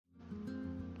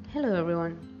Hello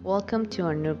everyone, welcome to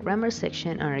our new grammar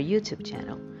section on our YouTube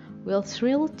channel. We are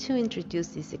thrilled to introduce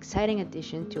this exciting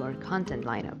addition to our content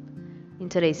lineup. In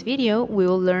today's video, we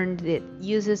will learn the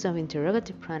uses of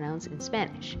interrogative pronouns in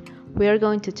Spanish. We are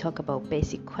going to talk about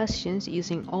basic questions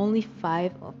using only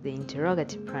 5 of the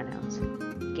interrogative pronouns: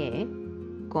 qué,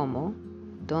 cómo,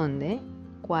 dónde,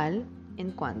 cuál,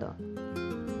 and cuándo.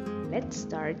 Let's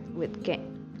start with qué.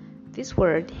 This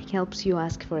word helps you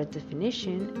ask for a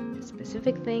definition, a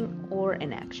specific thing, or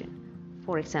an action.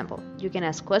 For example, you can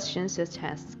ask questions such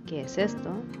as ¿qué es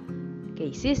esto?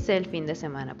 ¿Qué hiciste el fin de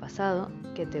semana pasado?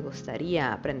 ¿Qué te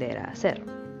gustaría aprender a hacer?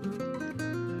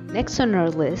 Next on our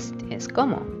list is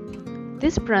cómo.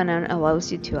 This pronoun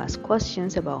allows you to ask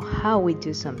questions about how we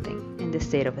do something in the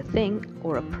state of a thing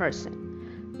or a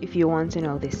person. If you want to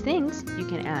know these things, you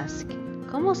can ask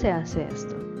 ¿cómo se hace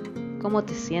esto? ¿Cómo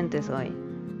te sientes hoy?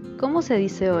 ¿Cómo se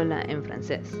dice hola en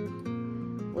francés?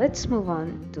 Let's move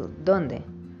on to ¿dónde?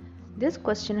 This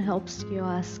question helps you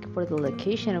ask for the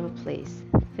location of a place,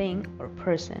 thing, or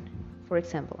person. For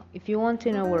example, if you want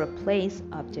to know where a place,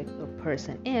 object, or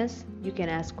person is, you can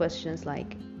ask questions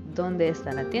like ¿dónde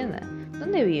está la tienda?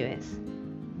 ¿Dónde vives?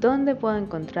 ¿Dónde puedo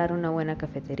encontrar una buena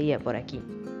cafetería por aquí?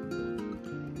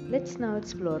 Let's now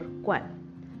explore cuál,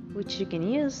 which you can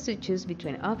use to choose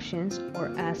between options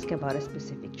or ask about a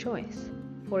specific choice.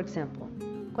 For example,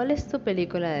 ¿cuál es tu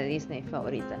película de Disney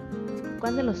favorita?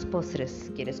 ¿Cuál de los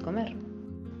postres quieres comer?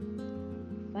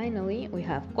 Finally, we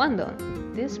have cuándo.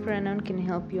 This pronoun can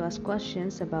help you ask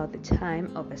questions about the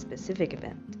time of a specific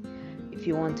event. If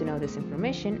you want to know this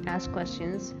information, ask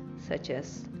questions such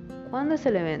as ¿cuándo es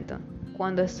el evento?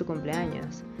 ¿Cuándo es tu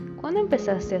cumpleaños? ¿Cuándo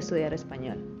empezaste a estudiar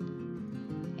español?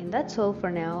 And that's all for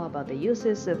now about the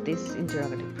uses of these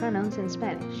interrogative pronouns in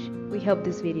Spanish. We hope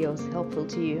this video is helpful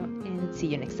to you and see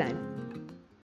you next time.